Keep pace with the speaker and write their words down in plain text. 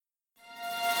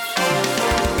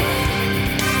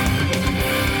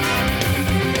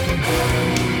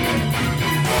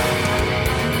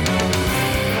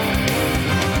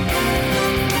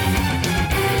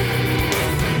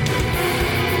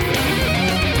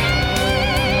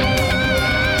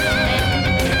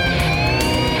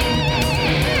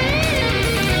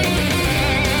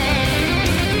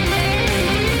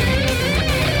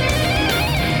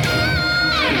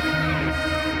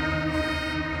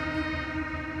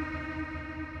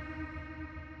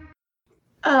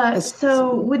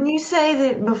So when you say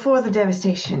that before the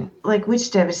devastation, like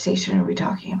which devastation are we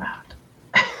talking about?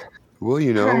 Well,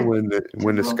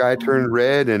 when the sky turned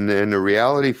red and the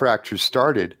reality fracture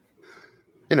started,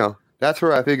 that's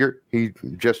where I figure he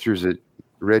gestures at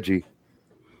Reggie.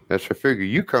 That's where I figure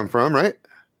you come from, right?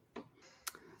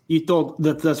 You thought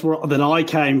that's where then I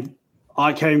came.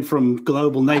 I came from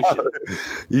Global Nation.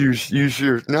 You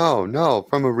sure? No,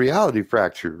 from a reality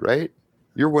fracture, right?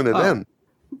 You're one of them.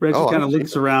 Reggie kind of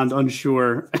looks around,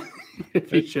 unsure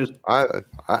if he should.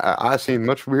 I seen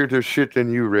much weirder shit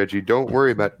than you, Reggie. Don't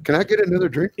worry about it. Can I get another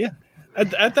drink? Yeah.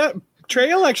 At that,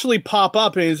 Trey will actually pop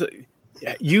up and is,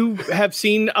 you have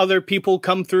seen other people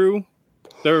come through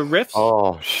their rifts?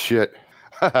 Oh, shit.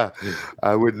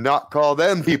 I would not call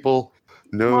them people.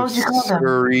 No,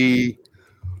 sorry,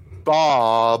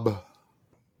 Bob.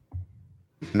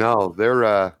 No,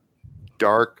 they're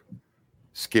dark,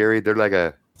 scary. They're like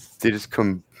they just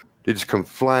come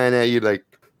flying at you like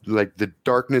the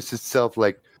darkness itself,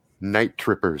 like night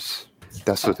trippers.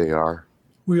 That's what they are.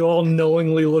 We all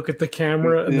knowingly look at the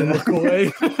camera and then look away.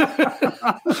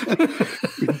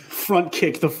 Front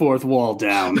kick the fourth wall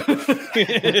down.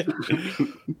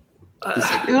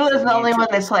 Ula's the only one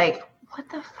that's like, what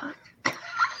the fuck?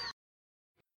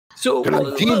 So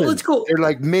like let's go. They're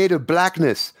like made of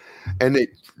blackness, and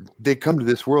they come to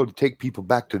this world to take people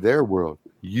back to their world.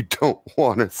 You don't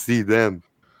want to see them.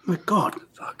 My God,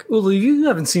 fuck. Well, you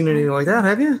haven't seen anything like that,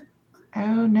 have you?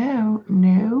 Oh no.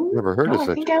 Never heard of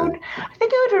such a thing. I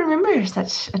think I would remember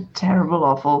such a terrible,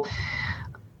 awful,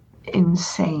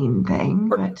 insane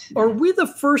thing. Are we the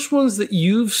first ones that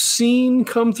you've seen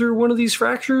come through one of these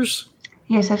fractures?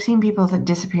 Yes, I've seen people that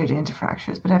disappeared into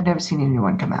fractures, but I've never seen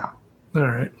anyone come out. All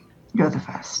right. You're the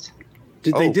first.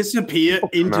 Did they disappear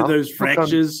into those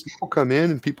fractures? People come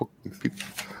in and people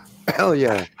hell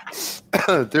yeah.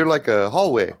 They're like a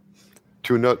hallway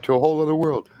to a whole other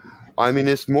world. I mean,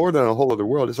 it's more than a whole other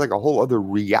world. It's like a whole other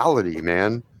reality,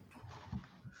 man.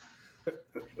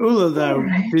 Ula, though,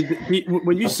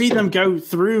 when you see them go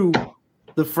through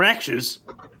the fractures,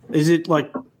 is it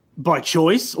like by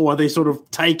choice or are they sort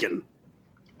of taken?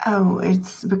 Oh,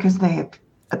 it's because they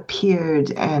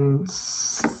appeared and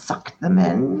sucked them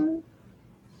in.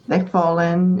 They fall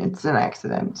in. It's an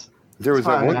accident. There was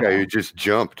that one guy who just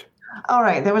jumped. All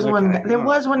right, there was one. There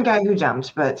was one guy who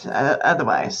jumped, but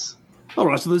otherwise. All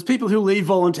right, so there's people who leave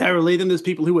voluntarily, then there's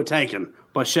people who were taken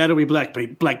by shadowy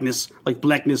blackness, like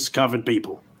blackness-covered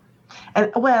people.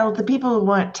 And well, the people who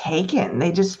weren't taken,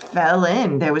 they just fell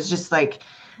in. There was just like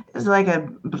a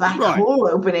black hole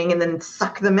opening, and then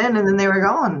suck them in, and then they were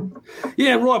gone.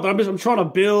 Yeah, right. But I'm trying to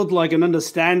build like an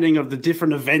understanding of the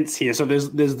different events here. So there's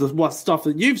the stuff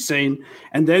that you've seen,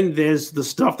 and then there's the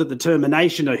stuff that the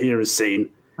Terminationer here has seen,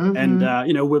 and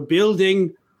we're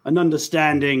building an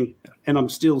understanding. And I'm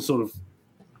still sort of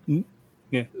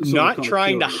not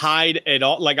trying to hide at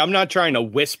all. Like, I'm not trying to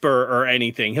whisper or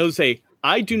anything. He'll say,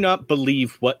 I do not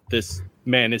believe what this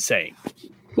man is saying.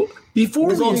 Before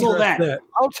we also that,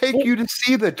 I'll take you to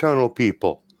see the tunnel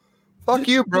people. Fuck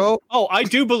you, bro. Oh, I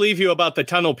do believe you about the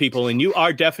tunnel people, and you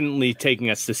are definitely taking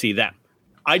us to see them.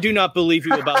 I do not believe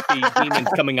you about the demons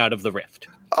coming out of the rift.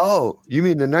 Oh, you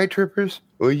mean the night trippers?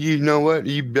 Well, you know what?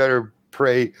 You better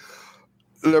pray.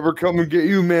 They'll never come and get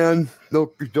you, man.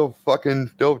 They'll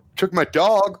took my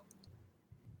dog.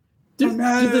 Did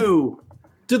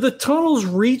the tunnels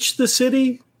reach the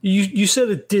city? You said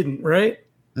it didn't, right?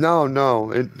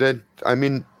 No.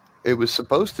 It was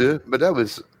supposed to, but that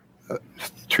was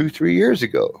 2-3 years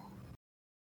ago.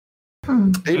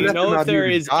 Do you know if there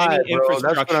is any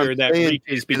infrastructure that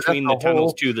reaches between the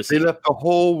tunnels to the city? They left the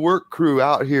whole work crew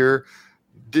out here.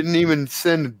 Didn't even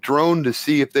send a drone to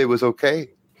see if they was okay.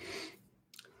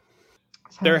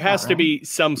 There has to be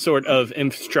some sort of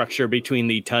infrastructure between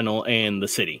the tunnel and the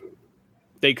city.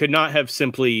 They could not have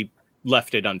simply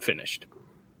left it unfinished.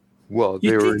 Well,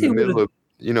 they were in the middle of,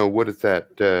 what is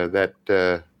that?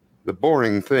 The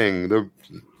boring thing,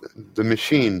 the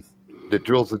machine that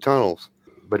drills the tunnels,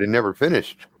 but it never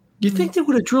finished. You'd think they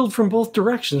would have drilled from both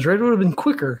directions, right? It would have been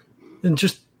quicker than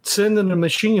just sending a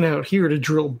machine out here to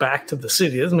drill back to the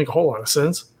city. It doesn't make a whole lot of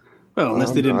sense. Well, unless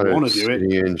they didn't want to do it.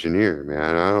 City engineer,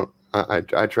 man. I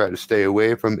try to stay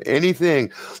away from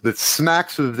anything that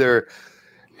smacks of their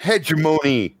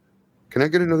hegemony. Can I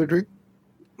get another drink?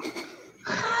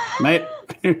 Matt.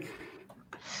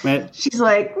 She's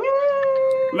like,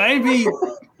 maybe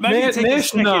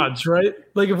Nash nods, right?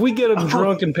 Like if we get him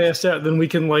drunk and passed out, then we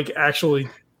can like actually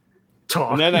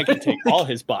talk. And then I can take all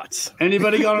his bots.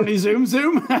 Anybody got any zoom?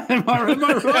 Am I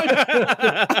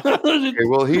right? Okay,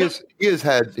 well, he has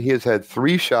had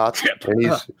 3 shots,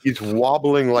 and he's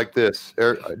wobbling like this.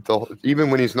 Even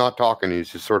when he's not talking, he's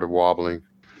just sort of wobbling.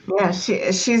 Yeah,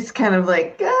 she's kind of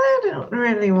like, I don't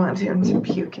really want him to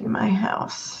puke in my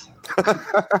house.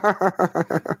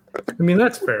 I mean,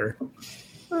 that's fair.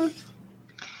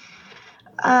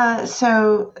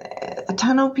 So,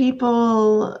 tunnel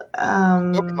people.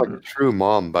 Looks like a true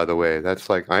mom, by the way. That's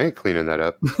like, I ain't cleaning that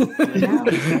up.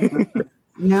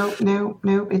 No,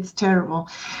 it's terrible.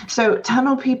 So,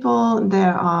 tunnel people,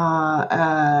 there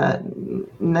are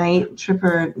night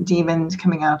tripper demons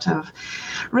coming out of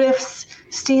rifts,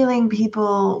 stealing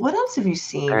people. What else have you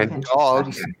seen? And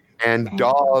dogs. And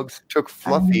dogs took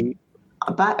Fluffy.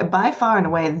 By far and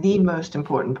away, the most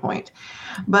important point.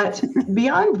 But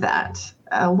beyond that,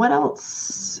 what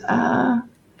else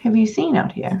have you seen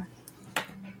out here?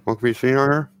 What have we seen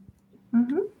on her?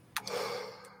 Mm-hmm.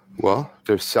 Well,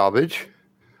 there's salvage.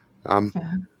 I'm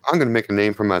going to make a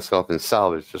name for myself in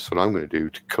salvage. That's what I'm going to do,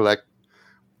 to collect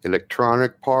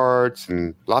electronic parts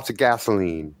and lots of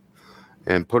gasoline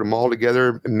and put them all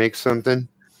together and make something.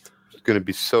 It's going to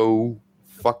be so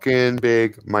fucking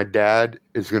big. My dad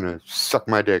is going to suck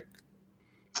my dick.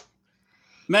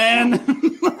 Man.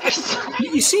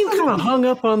 You seem kind of hung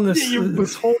up on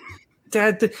this whole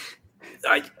dad thing.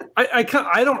 I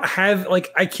don't have, like,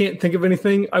 I can't think of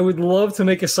anything. I would love to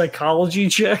make a psychology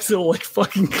check to, like,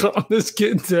 fucking calm this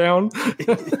kid down.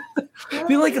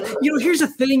 Be like, here's the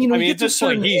thing, I mean, at this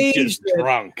point, he's just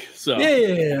drunk. So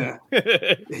yeah.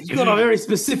 You got a very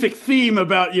specific theme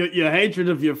about your hatred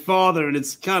of your father, and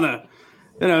it's kind of,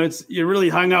 you're really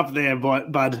hung up there,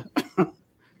 bud.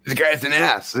 The guy's an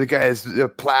ass. The guy's a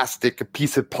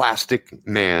piece of plastic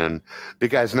man. The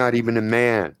guy's not even a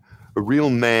man. A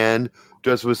real man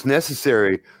does what's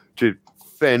necessary to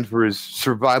fend for his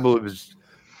survival of his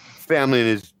family and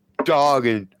his dog,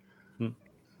 and you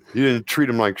didn't treat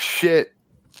him like shit.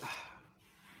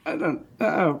 I don't.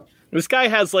 This guy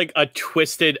has like a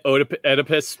twisted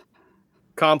Oedipus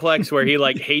complex where he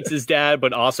like hates his dad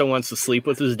but also wants to sleep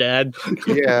with his dad.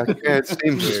 Yeah, it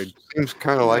seems weird. Seems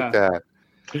kind of like that.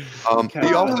 He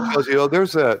also tells you,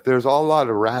 there's a lot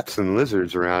of rats and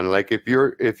lizards around. Like if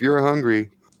you're hungry,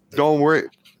 don't worry.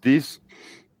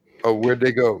 Where'd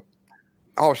they go?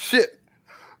 Oh shit,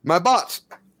 my bots.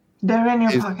 They're in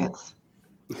your pockets.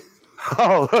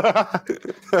 Oh,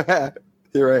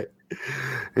 you're right.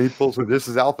 And he pulls it. This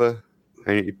is Alpha,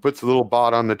 and he puts a little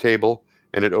bot on the table,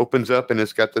 and it opens up, and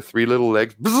it's got the 3 little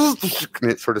legs,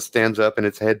 and it sort of stands up, and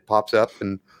its head pops up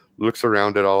and looks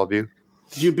around at all of you.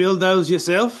 Did you build those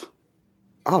yourself?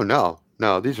 Oh no,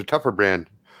 these are Tougher brand,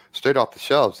 straight off the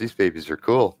shelves. These babies are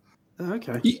cool.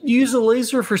 Okay. You use a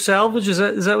laser for salvage? Is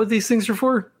that what these things are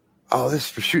for? Oh, this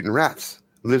is for shooting rats,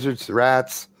 lizards,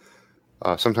 rats,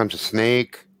 sometimes a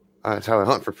snake. That's how I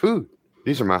hunt for food.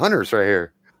 These are my hunters right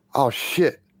here. Oh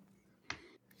shit.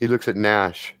 He looks at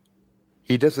Nash.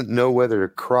 He doesn't know whether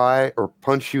to cry or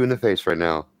punch you in the face right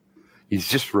now. He's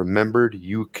just remembered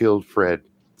you killed Fred.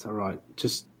 It's all right.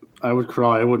 I would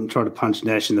cry. I wouldn't try to punch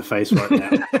Nash in the face right now.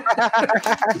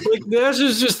 Like Nash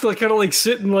is just like kind of like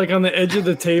sitting like on the edge of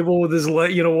the table with his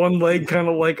leg, one leg kind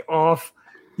of like off,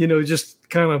 just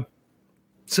kind of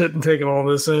sitting taking all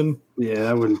this in. Yeah,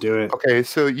 I wouldn't do it. Okay,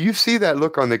 so you see that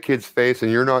look on the kid's face,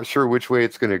 and you're not sure which way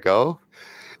it's going to go.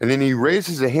 And then he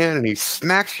raises a hand and he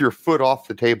smacks your foot off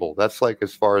the table. That's like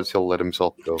as far as he'll let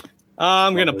himself go.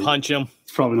 I'm going to punch him.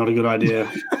 It's probably not a good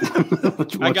idea.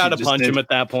 I got to punch him at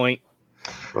that point.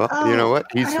 Well, you know what?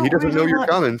 He doesn't know you're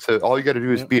coming, so all you got to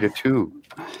do is beat a 2.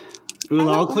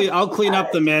 Ula, I'll clean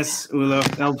up the mess. Ula,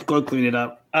 I'll go clean it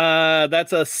up.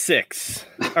 That's a 6.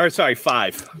 Or sorry,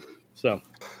 5. So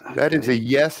that is a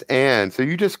yes and. So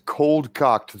you just cold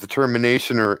cocked the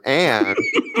Terminationer and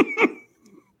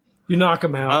you knock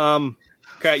him out.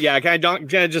 Okay, yeah, can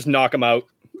I just knock him out?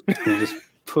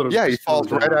 He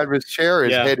falls right out of his chair.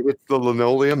 His head hits the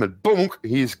linoleum, and boom,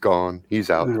 he's gone. He's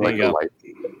out like a light.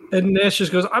 And Nash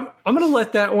just goes, I'm going to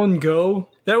let that one go.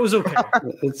 That was okay.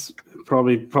 It's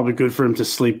probably good for him to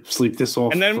sleep this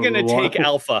off. And then I'm going to take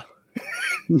Alpha.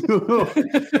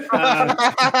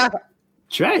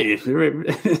 Trey,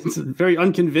 it's a very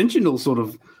unconventional sort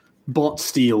of bot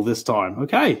steal this time.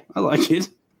 Okay, I like it.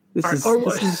 This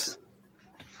is.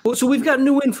 Well, so we've got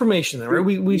new information there, right?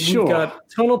 We've got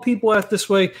tunnel people out this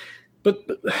way. But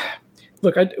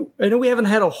look, I know we haven't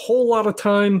had a whole lot of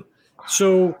time,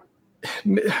 so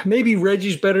maybe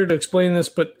Reggie's better to explain this,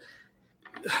 but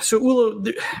so Ula,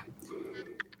 wait,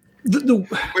 let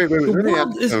me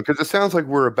ask you, because it sounds like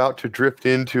we're about to drift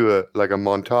into a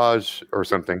montage or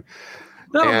something.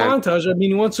 Not a montage. I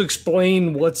mean, he wants to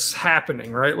explain what's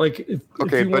happening, right? Like, if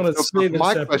you want to say this.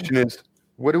 My question is,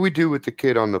 what do we do with the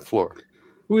kid on the floor?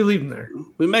 We leave him there.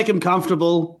 We make him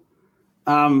comfortable.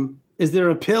 Is there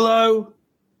a pillow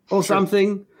or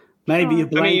something? Maybe a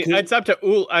blanket? I mean, it's up to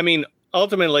Ula. I mean,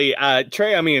 ultimately,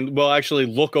 Trey, will actually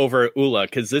look over at Ula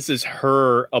because this is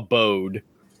her abode.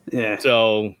 Yeah.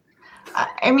 So.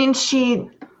 I mean,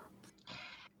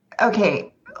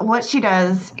 what she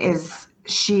does is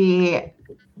she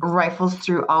rifles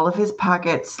through all of his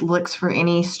pockets, looks for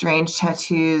any strange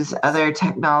tattoos, other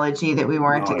technology that we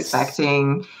weren't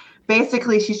expecting.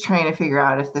 Basically, she's trying to figure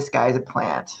out if this guy's a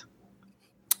plant.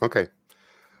 Okay.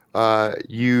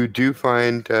 You do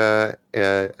find a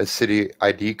city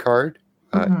ID card.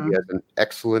 He has an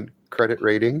excellent credit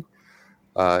rating.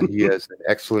 He has an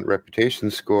excellent reputation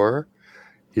score.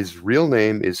 His real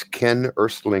name is Ken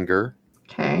Erstlinger.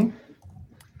 Okay.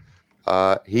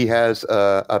 He has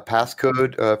a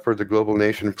passcode for the Global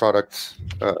Nation Products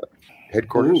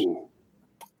headquarters. Ooh.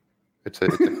 It's a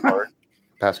card,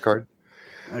 pass card.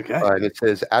 Okay. And it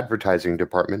says advertising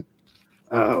department.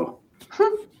 Oh.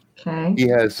 Okay. He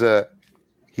has a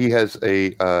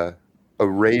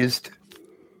raised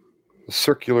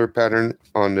circular pattern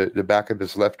on the back of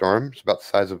his left arm. It's about the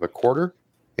size of a quarter.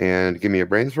 And give me a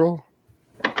brains roll.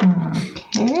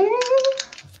 Okay.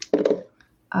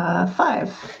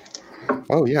 5.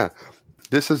 Oh, yeah.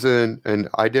 This is an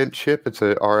ident chip. It's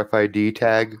a RFID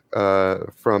tag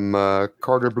from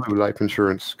Carter Blue Life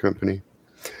Insurance Company.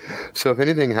 So if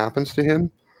anything happens to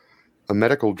him, a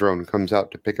medical drone comes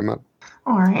out to pick him up.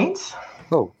 All right.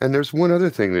 Oh, and there's one other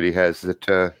thing that he has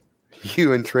that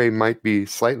you and Trey might be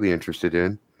slightly interested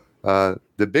in.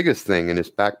 The biggest thing in his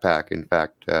backpack, in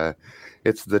fact,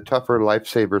 it's the Tougher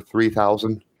Lifesaver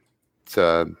 3000.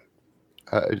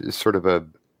 It's sort of a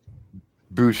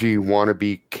bougie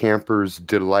wannabe camper's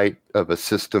delight of a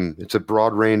system. It's a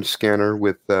broad range scanner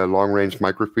with a long range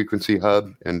microfrequency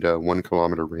hub and 1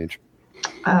 kilometer range.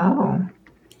 Oh.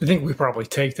 I think we probably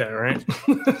take that, right?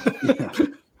 Yeah.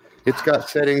 It's got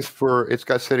settings for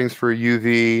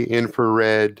UV,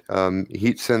 infrared,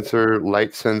 heat sensor,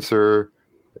 light sensor,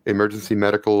 emergency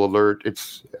medical alert.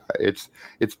 It's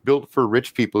built for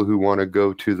rich people who want to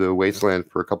go to the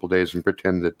wasteland for a couple of days and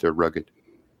pretend that they're rugged.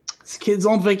 This kid's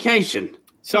on vacation.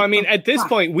 So I mean, at this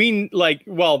point,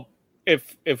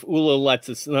 if Ula lets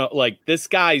us know, this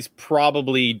guy's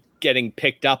probably getting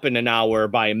picked up in an hour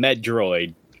by a med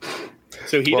droid,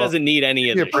 so he doesn't need any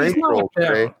of this.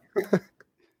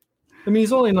 I mean,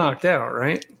 he's only knocked out,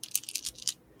 right?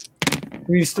 I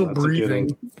mean, he's still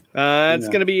breathing. It's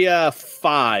going to be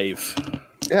 5.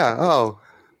 Yeah. Oh,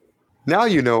 now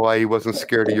you know why he wasn't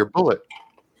scared of your bullet.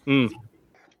 You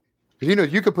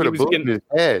could put a bullet in his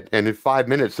head, and in 5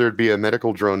 minutes there'd be a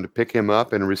medical drone to pick him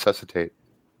up and resuscitate.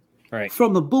 Right.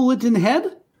 From the bullet in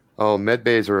head? Oh, med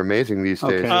bays are amazing these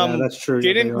days. Yeah, that's true.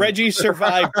 Didn't Reggie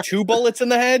survive 2 bullets in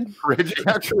the head? Reggie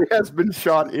actually has been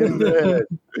shot in the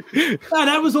head. No,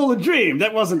 that was all a dream.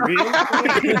 That wasn't real.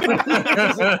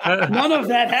 None of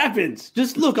that happened.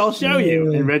 Just look, I'll show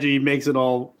you. And Reggie makes it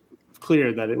all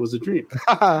clear that it was a dream.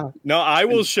 No, I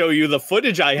will show you the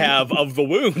footage I have of the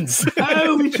wounds.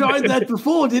 Oh, we tried that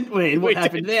before, didn't we? And what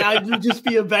happened there? I'd just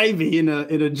be a baby in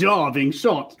a jar being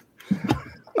shot.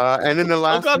 And in the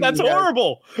last, oh god, that's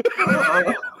horrible!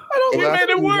 I don't think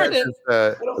it worked.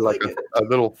 A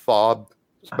little fob.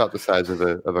 It's about the size of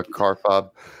a car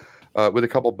fob, with a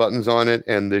couple buttons on it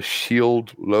and the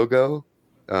Shield logo.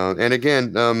 And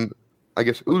again, I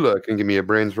guess Ula can give me a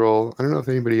brains roll. I don't know if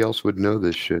anybody else would know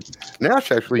this shit.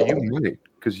 Nash, actually, you might,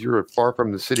 because you're a far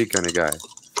from the city kind of guy.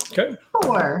 Okay.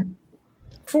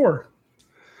 4.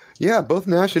 Yeah, both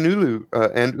Nash and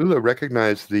Ula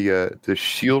recognize the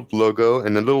Shield logo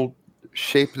and the little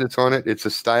shape that's on it. It's a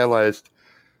stylized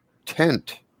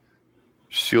tent.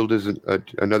 Shield is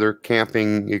another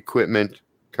camping equipment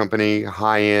company,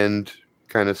 high-end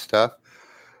kind of stuff.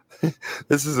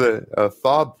 This is a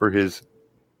fob for his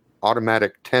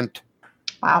automatic tent.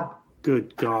 Wow.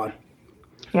 Good God.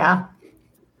 Yeah.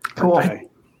 Cool. Okay.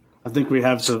 I think we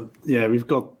have to. Yeah, we've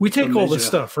got. We take all this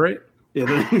stuff, right?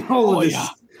 Yeah, all of this. Yeah.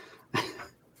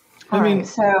 Trey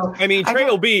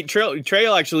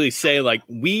will actually say,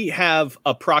 we have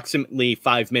approximately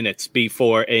 5 minutes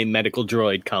before a medical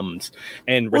droid comes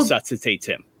and resuscitates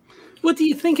him. What do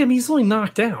you think? I mean, he's only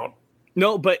knocked out.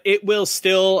 No, but it will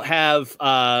still have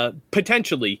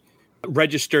potentially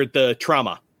registered the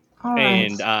trauma. Right.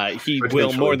 And he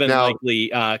will more than likely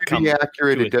come. To be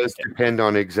accurate, it does depend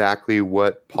on exactly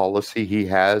what policy he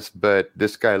has, but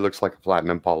this guy looks like a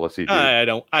platinum policy dude. I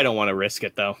don't want to risk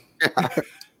it though.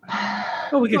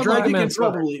 Oh, we can drag him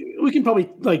outside. We can probably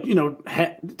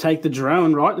take the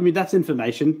drone, right? I mean, that's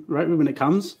information, right? When it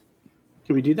comes,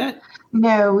 can we do that?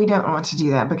 No, we don't want to do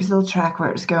that because they'll track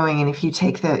where it's going, and if you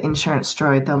take the insurance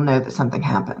droid, they'll know that something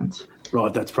happened.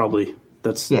 Right. That's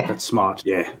smart.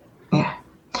 Yeah. Yeah.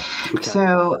 Okay.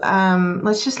 So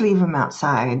let's just leave him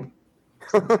outside.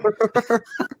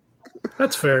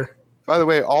 That's fair. By the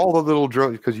way, all the little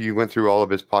drones, because you went through all of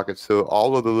his pockets, so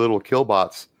all of the little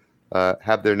killbots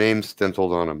have their names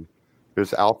stenciled on them.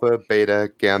 There's Alpha,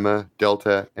 Beta, Gamma,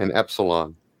 Delta, and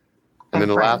Epsilon. And then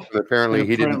the last one, apparently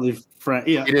he didn't know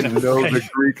the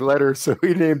Greek letter, so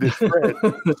he named it Fred.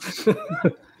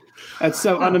 That's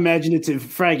so unimaginative.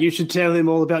 Frag, you should tell him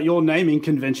all about your naming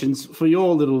conventions for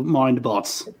your little mind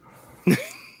bots.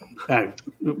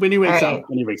 When he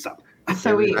wakes up.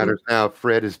 So matters now.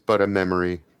 Fred is but a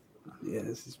memory.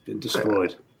 Yes, it's been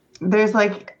destroyed. There's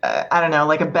like I don't know,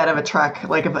 like a bed of a truck,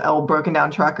 like an old broken down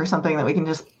truck or something that we can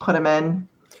just put him in.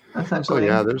 Essentially. Oh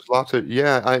yeah, there's lots of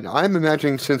I'm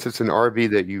imagining, since it's an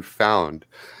RV that you found,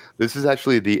 this is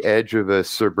actually the edge of a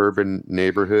suburban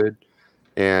neighborhood,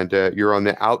 and you're on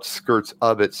the outskirts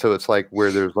of it, so it's like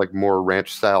where there's like more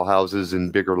ranch style houses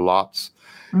and bigger lots,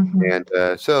 and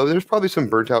so there's probably some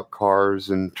burnt out cars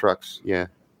and trucks. Yeah.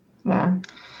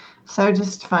 So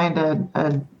just find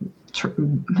a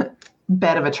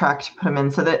bed of a truck to put him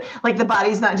in, so that like the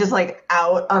body's not just like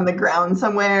out on the ground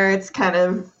somewhere. It's kind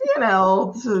of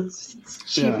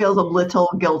she feels a little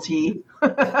guilty.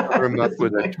 Cover him up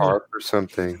with a tarp or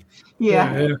something.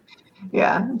 Yeah.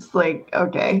 It's like,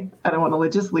 okay, I don't want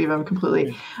to just leave him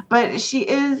completely, but she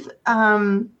is.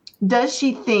 Does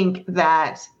she think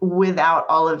that without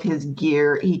all of his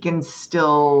gear, he can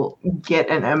still get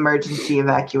an emergency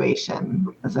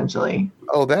evacuation? Essentially.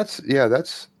 Oh, that's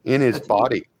in his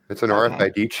body. It's an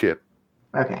RFID chip.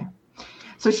 Okay.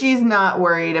 So she's not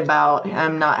worried about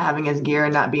him not having his gear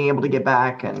and not being able to get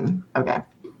back. And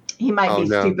he might be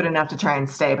stupid enough to try and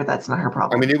stay, but that's not her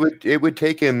problem. I mean, it would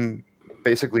take him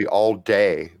basically all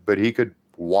day, but he could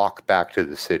walk back to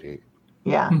the city.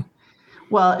 Yeah.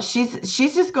 Well, she's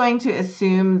just going to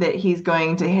assume that he's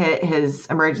going to hit his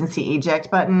emergency eject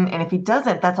button, and if he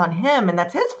doesn't, that's on him, and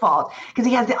that's his fault because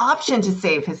he has the option to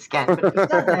save his skin. But if he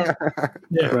doesn't,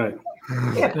 right.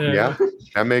 Yeah,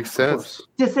 that makes sense.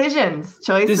 Decisions,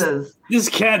 choices. This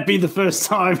can't be the first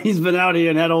time he's been out here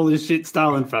and had all this shit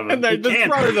stolen from him. And this is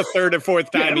probably the third or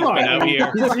fourth time he's been out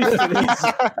here.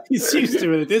 He's used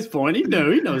to it at this point. He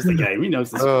knows the game. He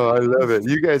knows the sport. Oh, I love it.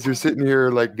 You guys are sitting here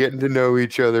like getting to know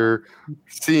each other,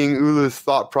 seeing Ula's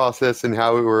thought process and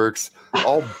how it works,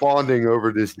 all bonding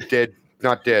over this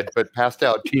not dead, but passed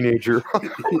out teenager.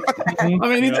 I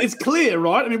mean, it's clear,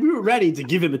 right? I mean, we were ready to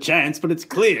give him a chance, but it's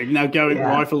clear now going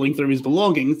rifling through his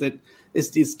belongings that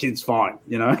this kid's fine.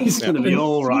 He's going to be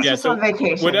all right. He's just on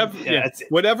vacation.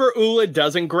 Whatever Ula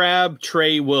doesn't grab,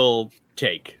 Trey will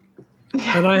take.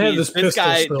 And I have this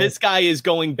guy. This guy is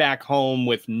going back home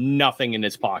with nothing in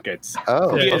his pockets.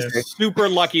 Oh, he is super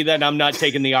lucky that I'm not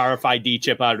taking the RFID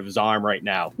chip out of his arm right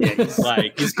now. Yeah,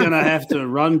 he's gonna have to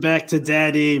run back to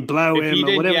Daddy, blow him,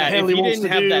 or whatever the hell he wants to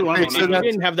do. If he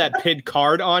didn't have that PID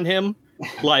card on him,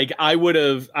 like I would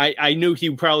have, I knew he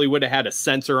probably would have had a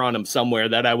sensor on him somewhere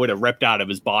that I would have ripped out of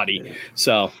his body.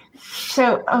 So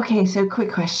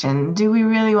quick question. Do we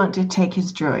really want to take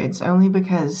his droids?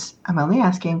 I'm only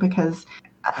asking because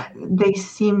they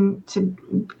seem to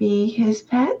be his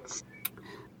pets.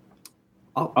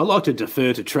 I like to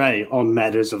defer to Trey on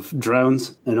matters of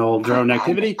drones and all drone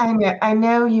activity. I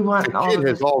know you want the kid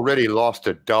has already lost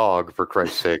a dog, for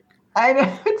Christ's sake. I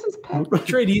know, it's his pet.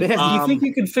 Trey, do you think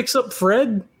you can fix up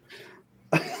Fred?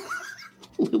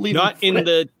 Not in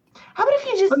the... How about if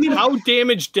you just... how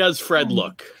damaged does Fred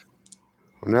look?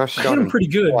 Well, now I hit him pretty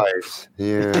good. Twice.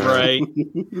 Yeah. Right.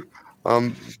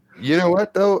 You know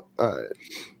what, though?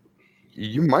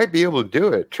 You might be able to do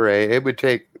it, Trey. It would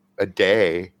take a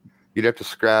day. You'd have to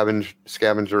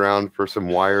scavenge around for some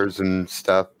wires and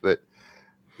stuff, but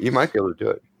you might be able to do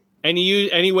it.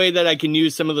 Any way that I can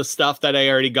use some of the stuff that I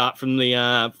already got from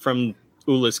the from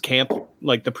Ula's camp,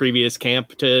 like the previous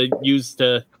camp, to use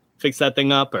to fix that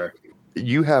thing up? Or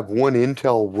you have one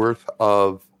intel worth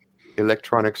of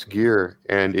electronics gear,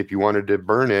 and if you wanted to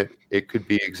burn it, it could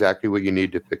be exactly what you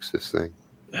need to fix this thing.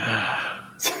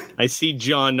 I see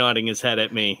John nodding his head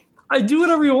at me. I do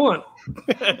whatever you want.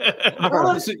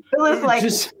 Let's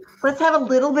have a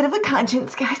little bit of a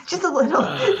conscience, guys. Just a little.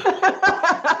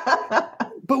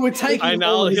 But we're taking. I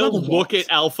know he'll look at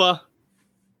Alpha,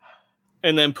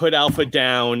 and then put Alpha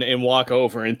down and walk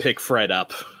over and pick Fred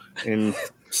up and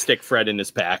stick Fred in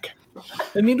his pack.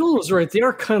 I mean, Ula's right. They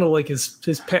are kind of like his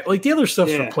pet. Like the other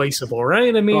stuff's replaceable,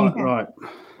 right? I mean, right.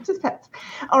 Just pets.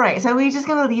 All right, so we're just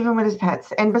going to leave him with his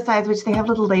pets. And besides which, they have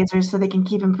little lasers so they can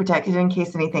keep him protected in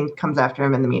case anything comes after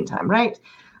him in the meantime, right?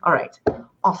 All right.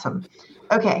 Awesome.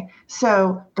 Okay,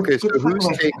 so... Okay, so who's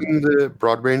taking the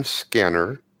broad-range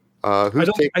scanner? Are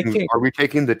we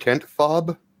taking the tent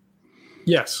fob?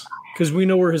 Yes, because we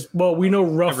know where we know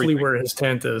roughly where his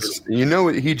tent is. You know,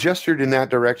 he gestured in that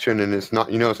direction, and it's not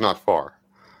far.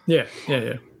 Yeah.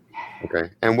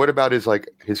 Okay, and what about his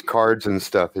cards and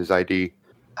stuff, his ID?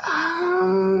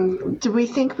 Do we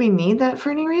think we need that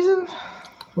for any reason?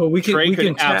 Well, we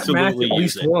can tap Mac at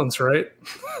least once, right?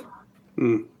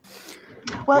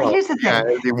 Well, here's the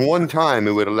thing. The one time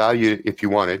it would allow you, if you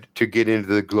wanted, to get into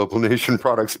the Global Nation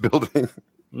Products building.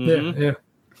 Mm-hmm. Yeah.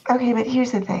 Okay, but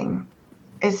here's the thing.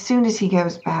 As soon as he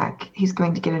goes back, he's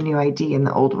going to get a new ID, and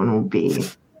the old one will be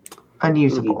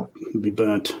unusable. It'll be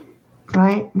burnt.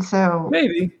 Right? So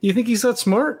maybe. You think he's that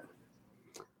smart?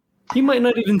 He might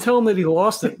not even tell him that he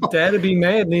lost it. Dad'd be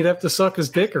mad, and he'd have to suck his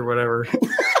dick or whatever.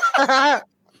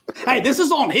 Hey, this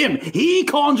is on him. He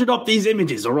conjured up these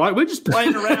images, all right? We're just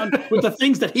playing around with the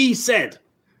things that he said.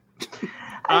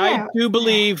 I do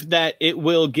believe that it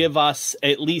will give us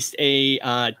at least a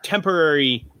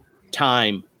temporary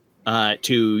time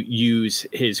to use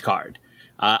his card.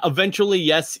 Eventually,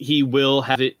 yes, he will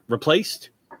have it replaced.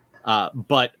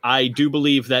 But I do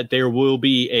believe that there will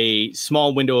be a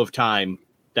small window of time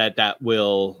that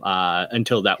will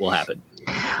until that will happen.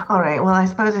 All right. Well, I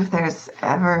suppose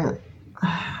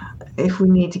if we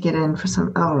need to get in for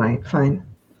some, all right, fine,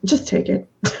 just take it.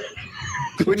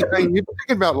 You're thinking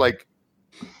about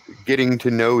getting to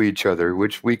know each other,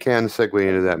 which we can segue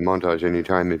into that montage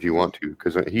anytime if you want to,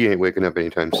 because he ain't waking up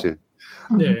anytime soon.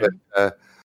 Yeah. But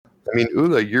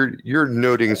Ula, you're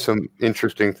noting some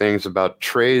interesting things about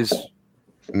Trey's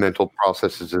mental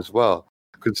processes as well.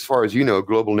 Because as far as you know,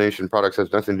 Global Nation Products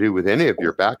has nothing to do with any of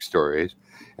your backstories,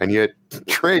 and yet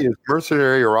Trey is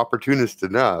mercenary or opportunist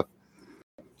enough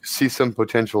to see some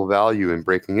potential value in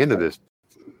breaking into this.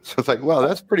 So it's like, well,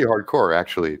 that's pretty hardcore,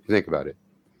 actually, if you think about it.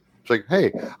 It's like,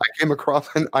 hey, I came across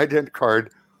an ident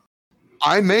card.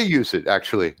 I may use it,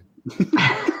 actually.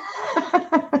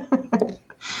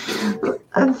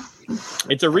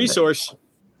 It's a resource.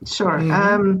 Sure.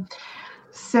 Mm-hmm.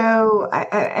 So,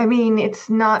 I mean, it's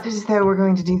not as though we're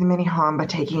going to do them any harm by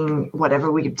taking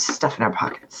whatever we stuff in our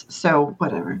pockets. So,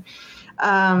 whatever.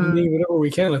 Whatever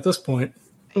we can at this point.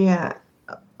 Yeah.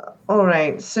 All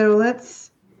right. So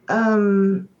let's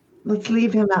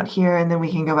leave him out here, and then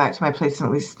we can go back to my place and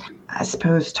at least, I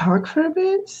suppose, talk for a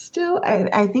bit. Still,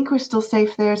 I think we're still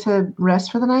safe there to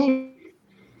rest for the night.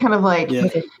 Kind of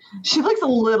she looks a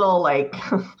little yeah,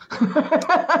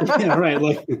 right.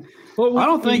 I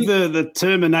don't think the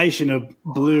Terminationer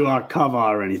blew our cover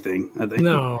or anything. I think.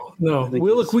 No.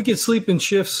 We can sleep in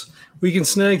shifts. We can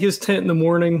snag his tent in the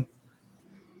morning.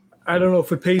 I don't know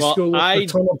if it pays to go look for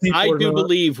tunnel people I or do not.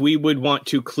 believe we would want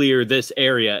to clear this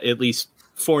area, at least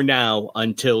for now,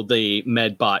 until the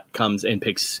medbot comes and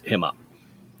picks him up.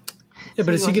 Yeah,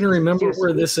 but is he going to remember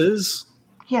where this is?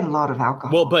 He had a lot of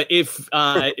alcohol. Well, but if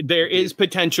there is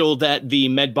potential that the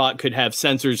medbot could have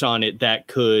sensors on it that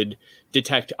could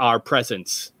detect our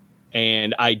presence,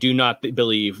 and I do not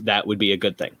believe that would be a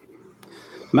good thing.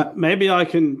 Maybe I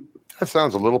can... That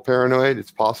sounds a little paranoid.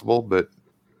 It's possible, but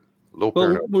a little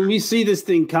paranoid. When we see this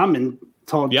thing coming,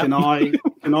 Todd, can I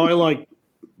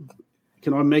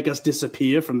make us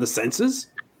disappear from the sensors?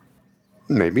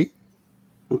 Maybe.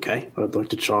 Okay, I'd like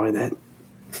to try that.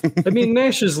 I mean,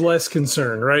 Nash is less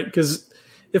concerned, right? Because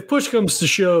if push comes to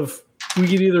shove, we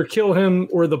could either kill him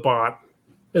or the bot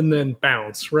and then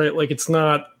bounce, right? It's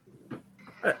not...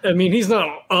 I mean, he's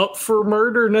not up for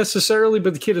murder necessarily,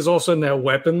 but the kid is also now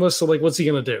weaponless, so, what's he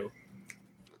going to do?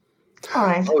 All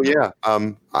right. Oh, yeah.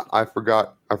 I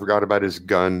forgot about his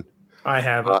gun. I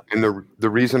have it. And the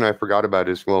reason I forgot about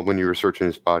it is, when you were searching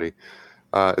his body,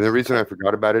 and the reason I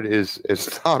forgot about it is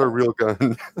it's not a real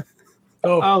gun.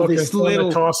 Oh, okay. This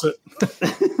little... toss it.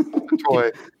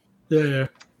 Toy. Yeah.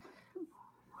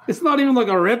 It's not even like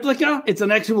a replica. It's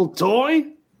an actual toy.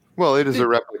 Well, it is a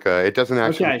replica. It doesn't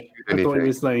actually shoot anything. I thought he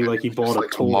was saying he bought a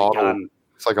toy gun.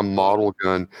 It's like a model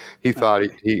gun. He thought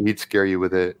he'd scare you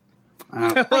with it. So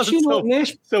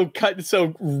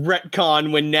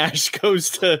retcon when Nash goes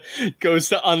to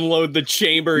unload the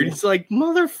chamber. He's like,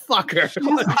 motherfucker.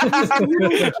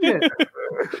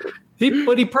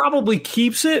 But he probably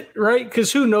keeps it, right?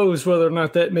 Because who knows whether or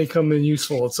not that may come in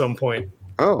useful at some point.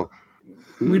 Oh,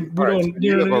 we don't.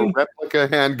 You know what I mean? A replica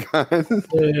handgun.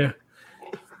 Yeah.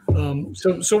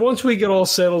 So once we get all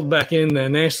settled back in,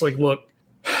 then Nash's like, look,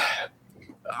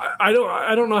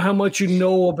 I don't know how much you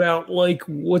know about like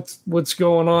what's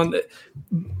going on.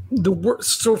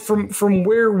 So from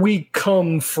where we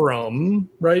come from,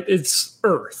 right? It's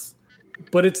Earth,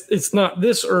 but it's not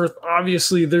this Earth.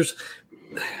 Obviously, there's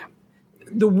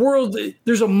the world.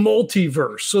 There's a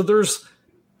multiverse, so there's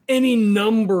any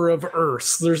number of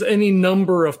Earths. There's any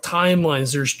number of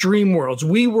timelines. There's dream worlds.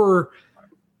 We were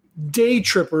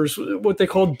DayTrippers, what they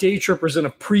called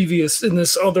DayTrippers in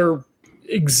this other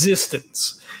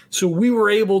existence. So we were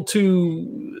able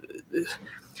to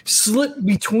slip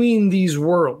between these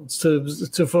worlds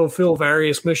to fulfill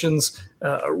various missions.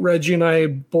 Reggie and I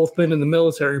have both been in the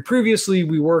military. Previously,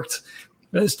 we worked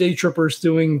as DayTrippers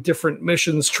doing different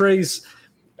missions. Trey's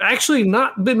actually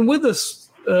not been with us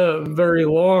very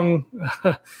long.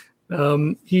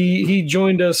 He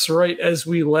joined us right as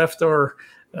we left our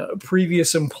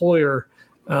previous employer.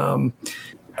 I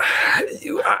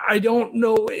don't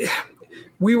know.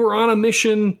 We were on a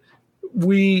mission.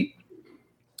 We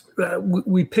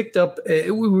picked up.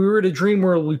 We were at a dream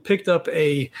world. We picked up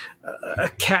a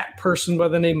cat person by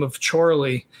the name of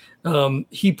Charlie.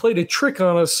 He played a trick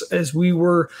on us as we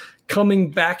were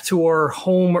coming back to our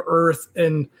home Earth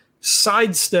and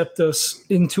sidestepped us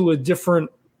into a different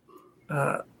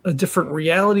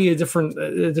reality, a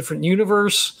different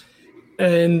universe.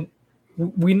 And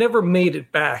we never made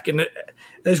it back. And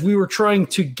as we were trying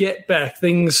to get back,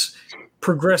 things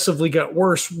progressively got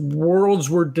worse. Worlds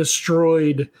were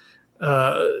destroyed.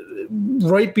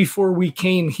 Right before we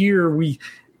came here, we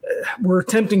were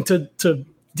attempting to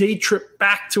day trip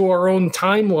back to our own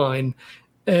timeline.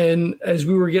 And as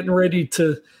we were getting ready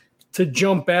to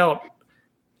jump out,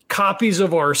 copies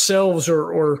of ourselves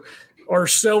or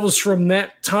ourselves from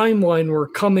that timeline were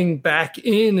coming back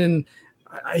in, and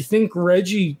I think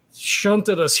Reggie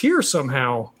shunted us here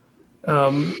somehow.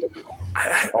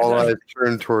 All eyes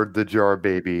turned toward the jar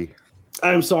baby.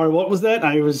 I'm sorry, what was that?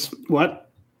 What?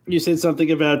 You said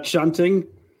something about shunting?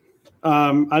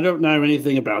 I don't know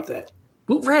anything about that.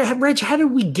 Well, Reg, how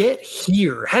did we get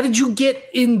here? How did you get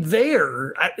in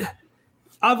there?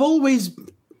 I've always...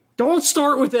 Don't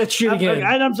start with that shit again.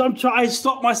 I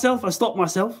stopped myself. I stopped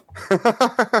myself.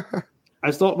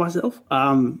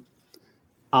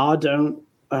 I don't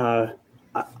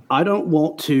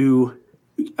want to,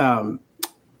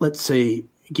 let's say,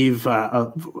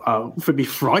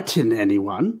 frighten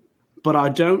anyone, but I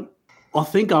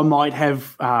think I might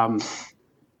have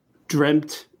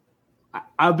dreamt.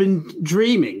 I've been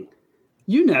dreaming.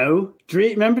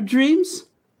 Remember dreams?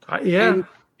 Yeah.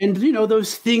 And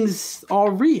those things are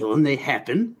real and they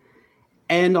happen.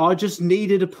 And I just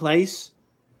needed a place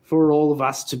for all of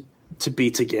us to be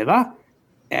together.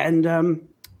 And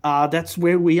that's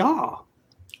where we are.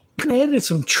 Planted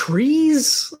some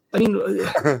trees. I mean,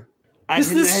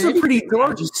 this is pretty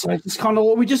dark. It's kind of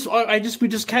what we just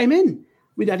came in.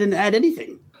 I didn't add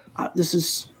anything. I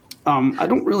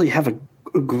don't really have a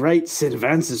great set of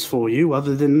answers for you,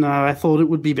 other than I thought it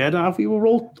would be better if we were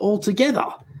all together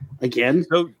again.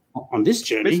 So, on this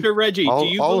journey. Mr. Reggie, do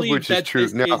you believe that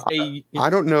this now, is a... I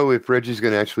don't know if Reggie's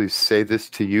going to actually say this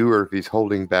to you or if he's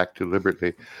holding back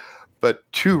deliberately, but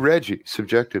to Reggie,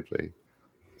 subjectively,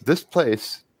 this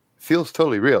place feels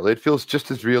totally real. It feels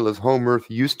just as real as home Earth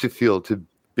used to feel to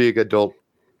big adult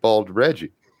bald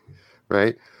Reggie,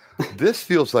 right? This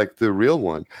feels like the real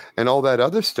one. And all that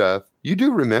other stuff, you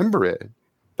do remember it,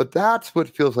 but that's what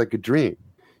feels like a dream.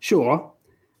 Sure.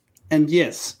 And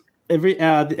yes,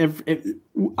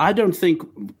 I don't think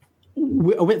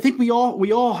we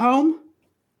all home.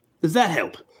 Does that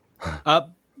help?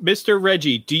 Mr.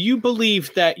 Reggie, do you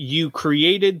believe that you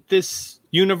created this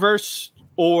universe,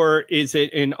 or is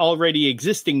it an already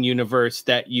existing universe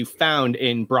that you found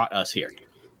and brought us here?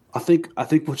 I think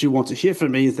what you want to hear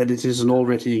from me is that it is an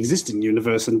already existing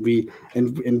universe, and we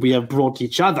have brought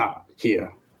each other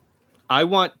here. I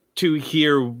want to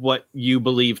hear what you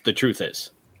believe the truth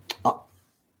is.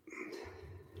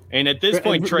 And at this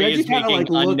point, Trey is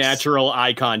making unnatural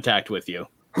eye contact with you.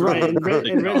 Right, and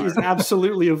Reggie is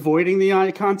absolutely avoiding the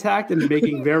eye contact and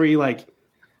making very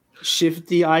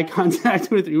shifty eye contact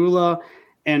with Ula,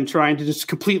 and trying to just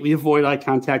completely avoid eye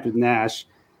contact with Nash.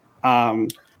 Ula,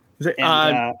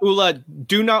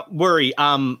 do not worry.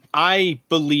 I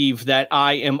believe that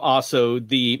I am also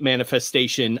the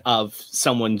manifestation of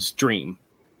someone's dream,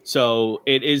 so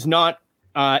it is not.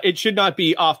 It should not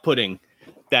be off-putting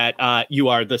that you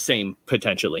are the same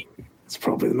potentially. It's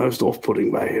probably the most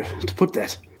off-putting way to put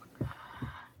that.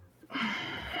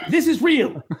 This is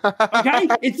real, okay?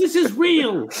 This is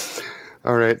real.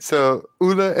 All right, so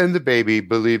Ula and the baby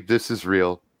believe this is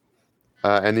real,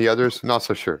 and the others not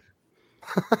so sure.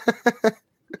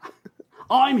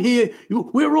 I'm here.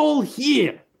 We're all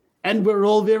here. and we're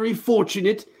all very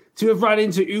fortunate to have run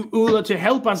into Ula to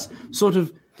help us sort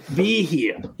of be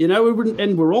here.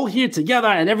 And we're all here together,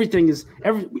 and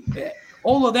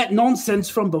all of that nonsense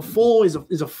from before is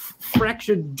a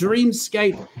fractured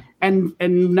dreamscape, and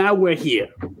now we're here.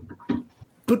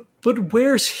 But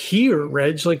where's here,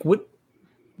 Reg? Like what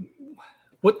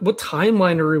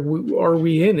timeline are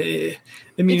we in?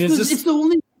 I mean, it's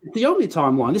the only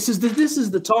timeline. This is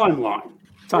the timeline.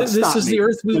 This is the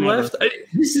Earth we left.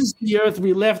 This is the Earth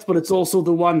we left, but it's also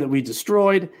the one that we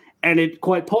destroyed, and it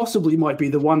quite possibly might be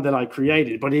the one that I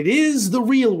created. But it is the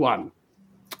real one.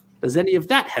 Does any of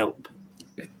that help?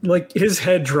 Like his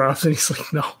head drops, and he's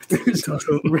like, "No." It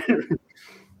doesn't.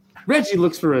 Reggie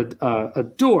looks for a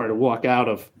door to walk out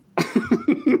of.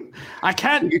 I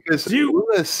can't. Because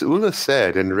Ula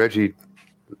said, and Reggie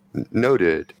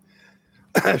noted,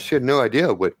 she had no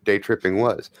idea what day tripping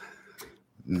was.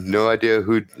 No idea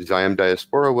who Zion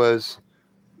Diaspora was.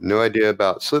 No idea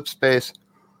about slip space.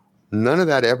 None of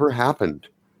that ever happened.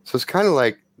 So it's kind of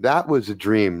like that was a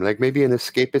dream, like maybe an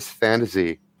escapist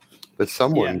fantasy that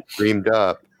someone dreamed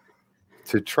up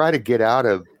to try to get out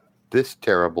of this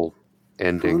terrible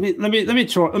ending. Let me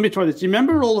try this. Do you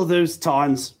remember all of those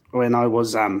times when I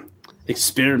was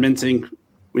experimenting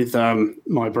with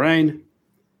my brain?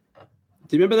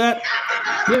 Do you remember that?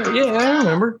 Yeah, I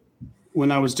remember. When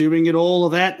I was doing all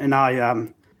of that, and I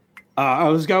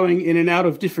was going in and out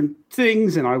of different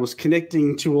things, and I was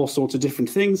connecting to all sorts of different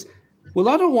things. Well,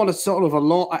 I don't want to sort of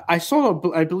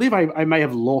I believe I may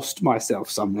have lost myself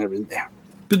somewhere in there.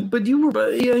 But you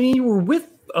were with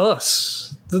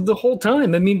us the whole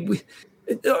time. I mean,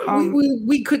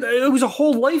 we could. It was a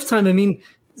whole lifetime. I mean,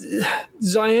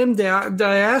 Zion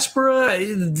Diaspora,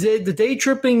 the day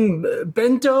tripping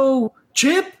bento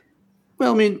chip.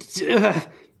 Well, I mean,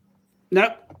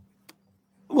 no.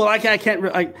 Well, I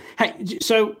can't. Hey,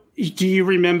 so do you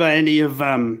remember any of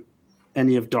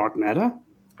Dark Matter?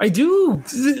 I do.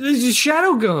 The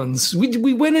shadow guns.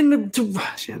 We went into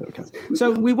shadow guns.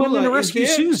 So we went in to rescue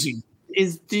Susie.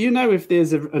 Do you know if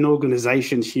there's an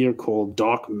organization here called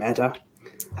Dark Matter?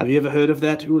 Have you ever heard of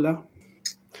that, Ula?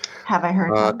 Have I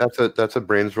heard? That's a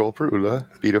brains roll for Ula.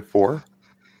 Beta 4.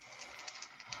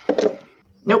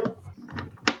 Nope.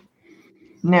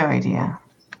 No idea.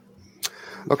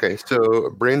 Okay, so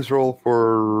brains roll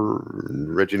for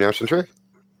Reggie, Nash, and Trey?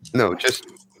 No, just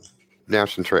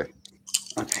Nash and Trey.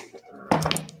 Okay.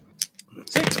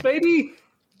 6, baby.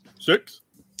 6.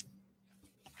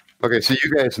 Okay, so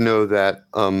you guys know that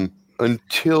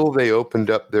until they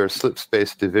opened up their slip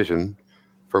space division,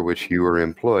 for which you were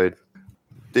employed,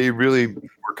 they really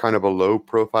were kind of a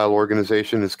low-profile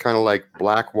organization. It's kind of like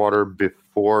Blackwater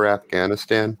before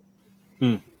Afghanistan.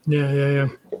 Yeah.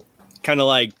 Kind of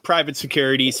like private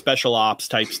security, special ops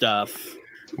type stuff.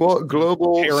 Well,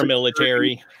 global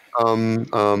paramilitary.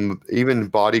 Even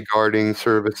bodyguarding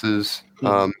services,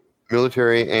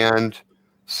 military and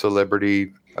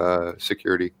celebrity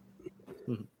security.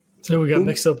 So we got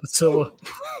mixed up with Scylla.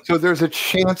 So there's a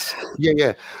chance,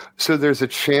 So there's a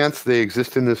chance they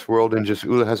exist in this world, and just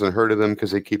Ula hasn't heard of them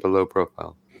because they keep a low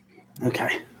profile.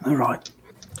 Okay, all right.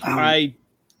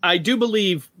 I do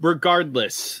believe,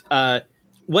 regardless,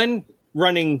 when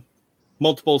running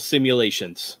multiple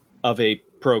simulations of a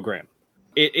program,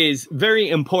 it is very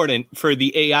important for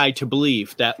the AI to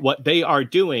believe that what they are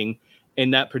doing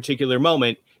in that particular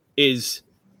moment is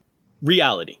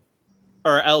reality,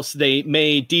 or else they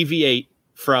may deviate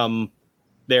from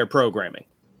their programming.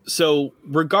 So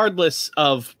regardless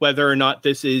of whether or not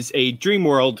this is a dream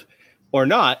world or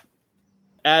not,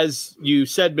 as you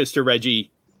said, Mr.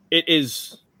 Reggie, it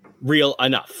is real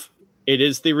enough. It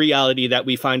is the reality that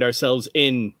we find ourselves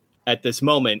in at this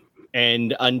moment.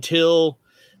 And until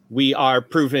we are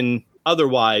proven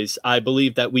otherwise, I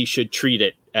believe that we should treat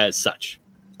it as such.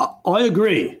 I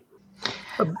agree.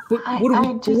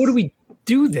 What do we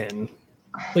do then?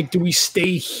 Like, do we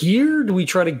stay here? Do we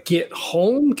try to get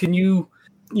home? Can you,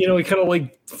 he kind of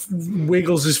like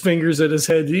wiggles his fingers at his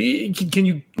head. Can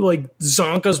you like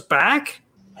zonk us back?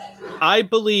 I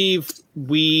believe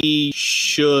we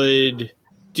should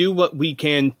do what we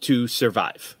can to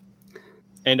survive.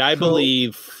 And I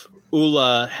believe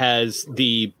Ula has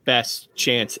the best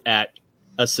chance at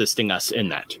assisting us in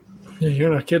that. Yeah,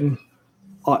 you're not kidding.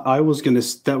 I was going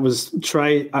to, that was,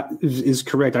 Trey is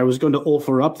correct. I was going to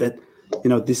offer up that,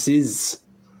 this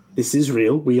is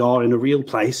real. We are in a real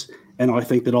place. And I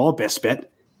think that our best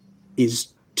bet is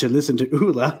to listen to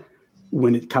Ula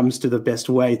when it comes to the best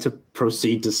way to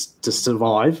proceed to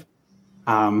survive,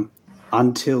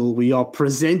 until we are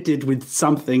presented with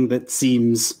something that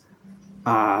seems,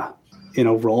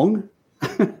 wrong,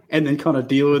 and then kind of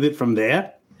deal with it from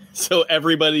there. So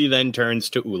everybody then turns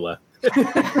to Ula. And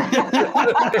as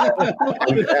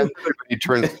everybody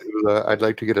turns to Ula, I'd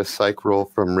like to get a psych roll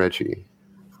from Reggie.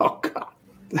 Oh God.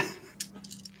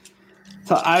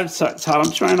 So I'm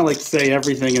trying to say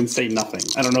everything and say nothing.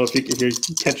 I don't know if you're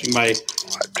catching my.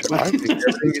 I think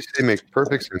everything you say makes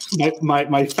perfect sense.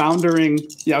 My foundering.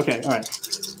 Yeah. Okay. All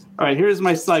right. Here's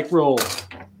my psych roll.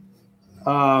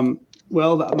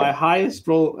 My highest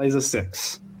roll is a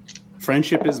 6.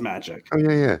 Friendship is magic. Oh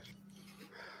yeah.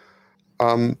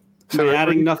 So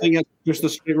adding nothing, just a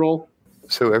straight roll.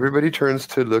 So everybody turns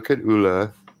to look at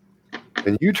Ula,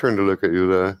 and you turn to look at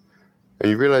Ula. And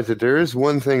you realize that there is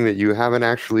one thing that you haven't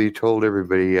actually told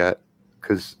everybody yet,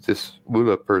 because this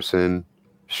Ula person,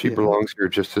 she belongs here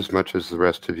just as much as the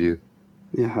rest of you.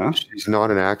 Yeah. She's not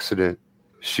an accident.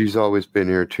 She's always been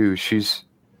here too. She's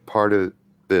part of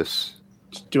this.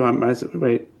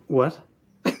 Wait, what?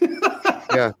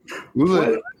 Yeah.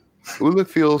 Ula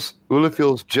feels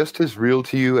just as real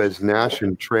to you as Nash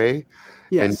and Trey.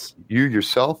 Yes. And you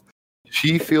yourself.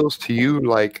 She feels to you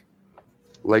like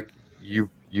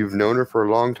you've known her for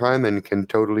a long time and can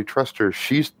totally trust her.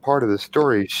 She's part of the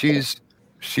story. She's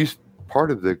part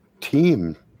of the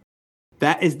team.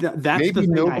 That's Maybe the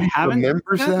thing nobody I haven't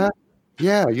remembers that.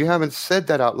 Yeah, you haven't said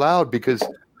that out loud because,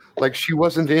 she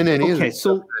wasn't in any of the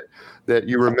stuff that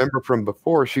you remember from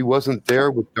before. She wasn't there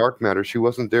with Dark Matter. She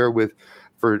wasn't there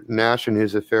for Nash and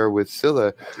his affair with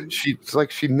Scylla. She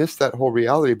missed that whole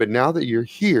reality. But now that you're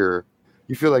here,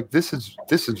 you feel like this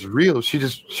is real.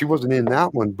 She wasn't in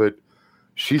that one, but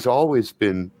she's always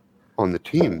been on the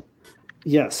team.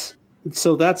 Yes.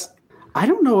 So I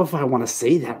don't know if I want to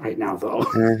say that right now, though.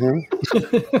 Mm-hmm.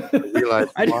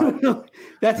 I don't know.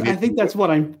 I think that's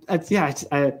what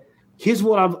here's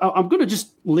what I'm going to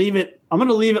just leave it. I'm going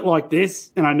to leave it like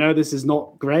this. And I know this is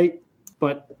not great,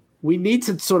 but we need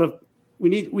to we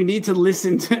need to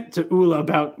listen to Ula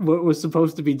about what we're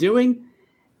supposed to be doing.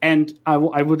 And I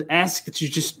would ask that you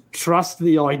just trust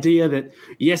the idea that,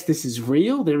 yes, this is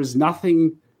real. There is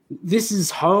nothing. This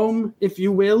is home, if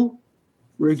you will,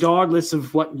 regardless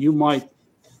of what you might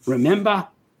remember.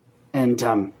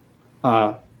 And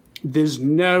there's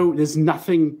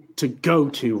nothing to go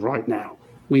to right now.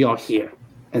 We are here,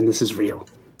 and this is real.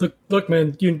 Look,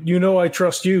 man. You know I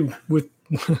trust you with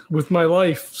my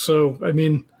life. So I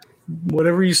mean,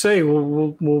 whatever you say,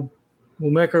 we'll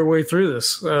make our way through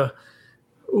this.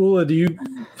 Ula,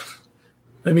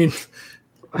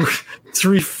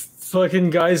 three fucking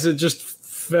guys that just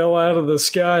fell out of the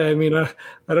sky. I mean, I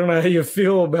don't know how you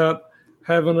feel about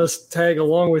having us tag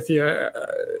along with you. I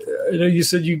know you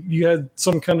said you had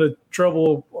some kind of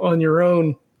trouble on your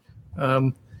own.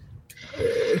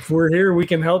 If we're here, we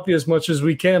can help you as much as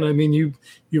we can. I mean,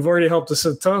 you've already helped us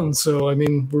a ton, so I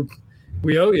mean,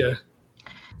 we owe you.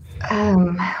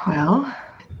 Well,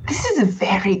 this is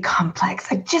very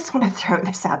complex. I just want to throw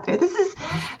this out there. This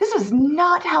was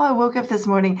not how I woke up this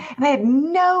morning, and I had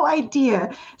no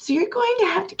idea. So you're going to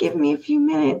have to give me a few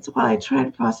minutes while I try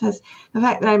to process the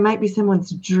fact that I might be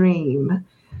someone's dream.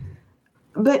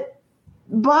 But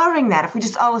barring that, if we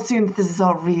just all assume that this is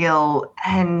all real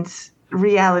and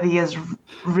reality is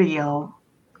real,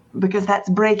 because that's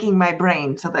breaking my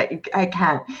brain so that I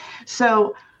can't.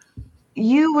 So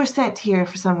you were sent here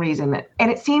for some reason,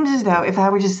 and it seems as though if I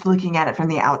were just looking at it from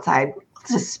the outside,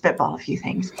 let's just spitball a few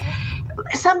things.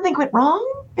 Something went wrong.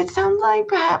 It sounds like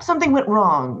perhaps something went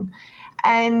wrong.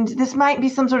 And this might be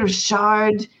some sort of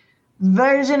shard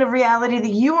version of reality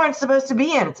that you weren't supposed to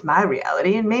be in. It's my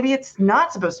reality, and maybe it's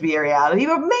not supposed to be a reality,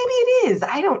 or maybe it is.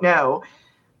 I don't know.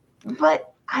 But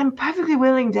I'm perfectly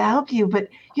willing to help you, but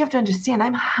you have to understand,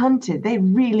 I'm hunted. They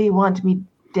really want me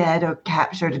dead or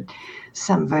captured,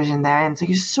 some version there. And so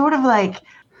you're sort of like,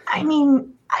 I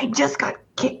mean, I just got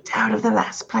kicked out of the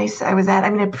last place I was at. I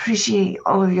mean, I appreciate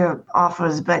all of your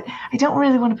offers, but I don't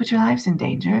really want to put your lives in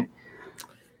danger.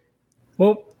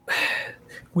 Well,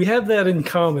 we have that in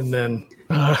common then.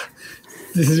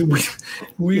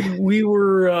 We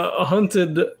were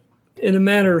hunted, in a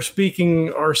manner of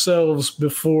speaking, ourselves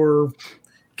before.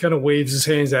 Kind of waves his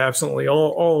hands absently.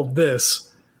 All of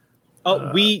this.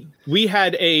 We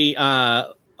had a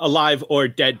alive or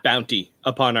dead bounty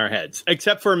upon our heads,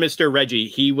 except for Mr. Reggie.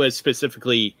 He was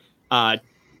specifically to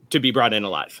be brought in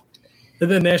alive. And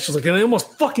then Nash was like, and I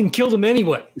almost fucking killed him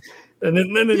anyway. And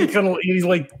then he kind of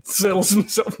he settles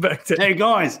himself back to, hey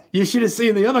guys, you should have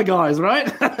seen the other guys,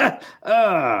 right?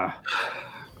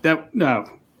 No.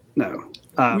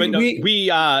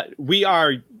 We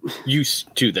are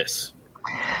used to this.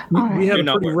 We had a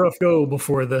pretty rough go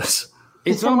before this.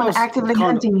 Is someone actively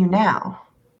hunting you now?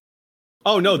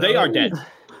 Oh no, they are dead.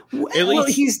 At least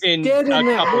he's in dead a in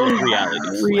that couple of one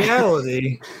realities.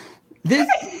 reality.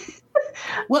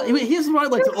 Well, here's what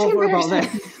I'd like to offer about that.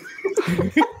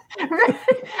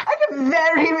 I have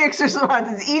very mixed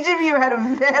responses. Each of you had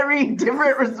a very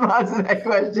different response to that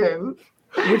question.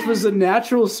 Which was a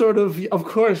natural sort of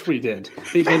course we did.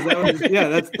 Because that was,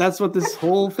 that's what this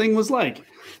whole thing was like.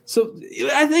 So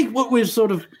I think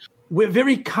we're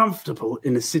very comfortable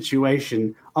in a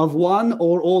situation of one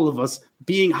or all of us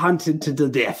being hunted to the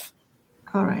death.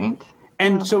 All right.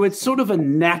 And so it's sort of a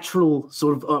natural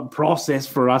sort of process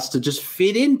for us to just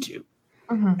fit into.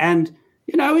 Mm-hmm. And,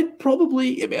 it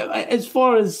probably, as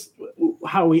far as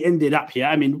how we ended up here,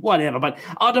 I mean, whatever, but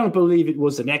I don't believe it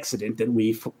was an accident that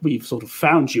we've sort of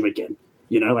found you again.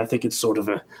 I think it's sort of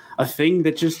a thing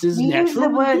that just is natural. Use the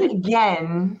word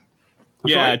again.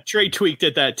 Yeah, Trey Tweak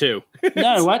did that too.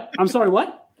 No, what? I'm sorry,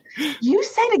 what? You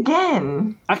said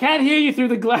again. I can't hear you through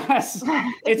the glass.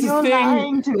 It's You're a thing.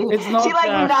 Lying to me. It's not. She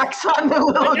knocks on the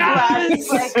little glass. It's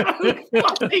so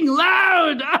fucking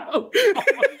loud. Oh.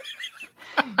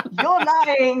 You're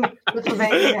lying, little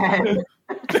baby man.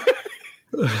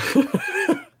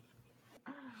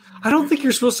 I don't think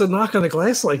you're supposed to knock on the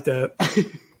glass like that.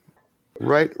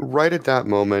 Right at that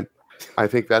moment, I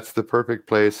think that's the perfect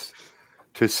place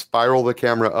to spiral the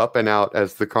camera up and out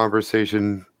as the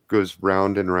conversation goes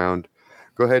round and round.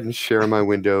 Go ahead and share my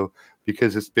window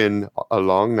because it's been a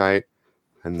long night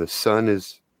and the sun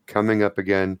is coming up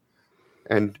again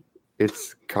and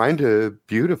it's kind of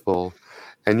beautiful.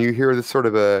 And you hear this sort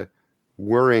of a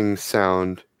whirring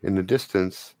sound in the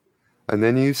distance. And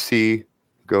then you see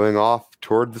going off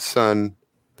toward the sun,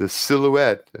 the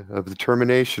silhouette of the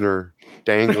Terminationer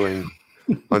dangling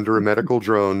under a medical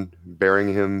drone,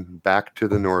 bearing him back to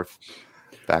the north,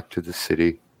 back to the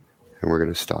city. And we're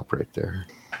going to stop right there.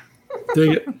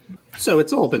 So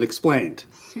it's all been explained.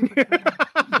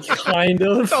 Kind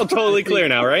of. It's all totally clear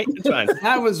now, right? It's fine.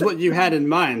 That was what you had in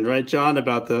mind, right, John?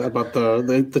 About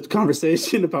the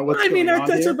conversation about what's going on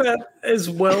that's here? about as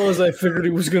well as I figured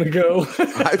it was going to go.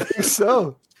 I think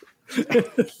so.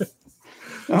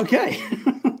 Okay.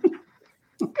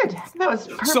 Good. That was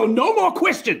perfect. So no more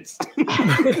questions.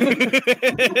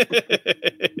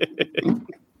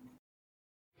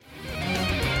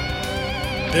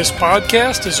 This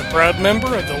podcast is a proud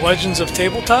member of the Legends of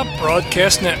Tabletop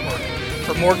Broadcast Network.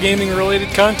 For more gaming-related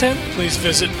content, please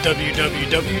visit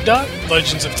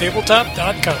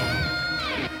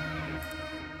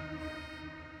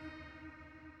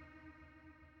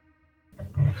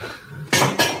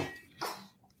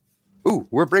Ooh,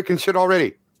 we're breaking shit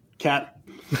already. Cat.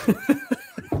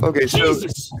 Okay, so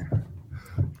Jesus.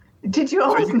 Did you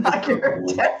almost knock your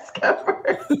desk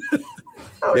over?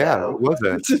 Oh, yeah, no. what was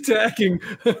that? It's attacking.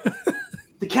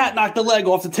 The cat knocked the leg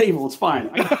off the table. It's fine.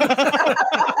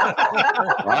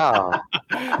 Wow.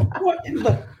 What in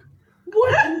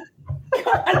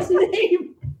God's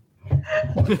name?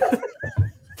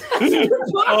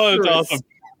 Oh, it's awesome.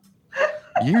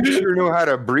 You sure know how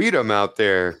to breed them out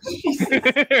there.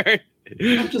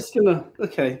 I'm just gonna.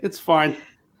 Okay, it's fine.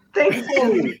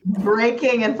 Things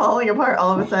breaking and falling apart.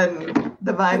 All of a sudden,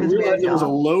 the vibe is weird. It was a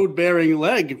load-bearing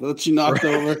leg that she knocked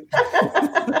over.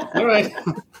 All right,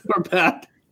 we're back.